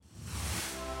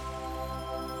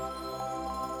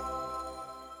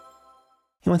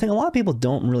Well, I think a lot of people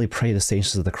don't really pray the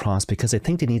Stations of the Cross because they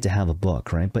think they need to have a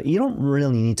book, right? But you don't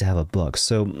really need to have a book.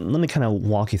 So let me kind of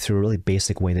walk you through a really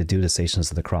basic way to do the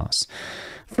Stations of the Cross.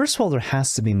 First of all, there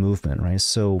has to be movement, right?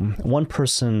 So one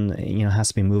person, has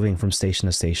to be moving from station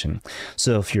to station.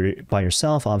 So if you're by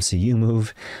yourself, obviously you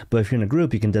move. But if you're in a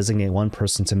group, you can designate one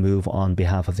person to move on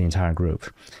behalf of the entire group.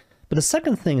 But the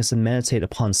second thing is to meditate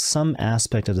upon some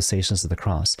aspect of the Stations of the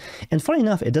Cross. And funny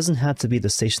enough, it doesn't have to be the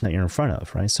station that you're in front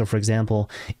of, right? So for example,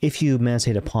 if you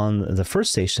meditate upon the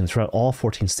first station throughout all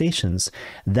 14 stations,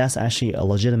 that's actually a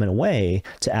legitimate way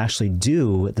to actually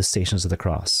do the Stations of the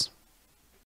Cross.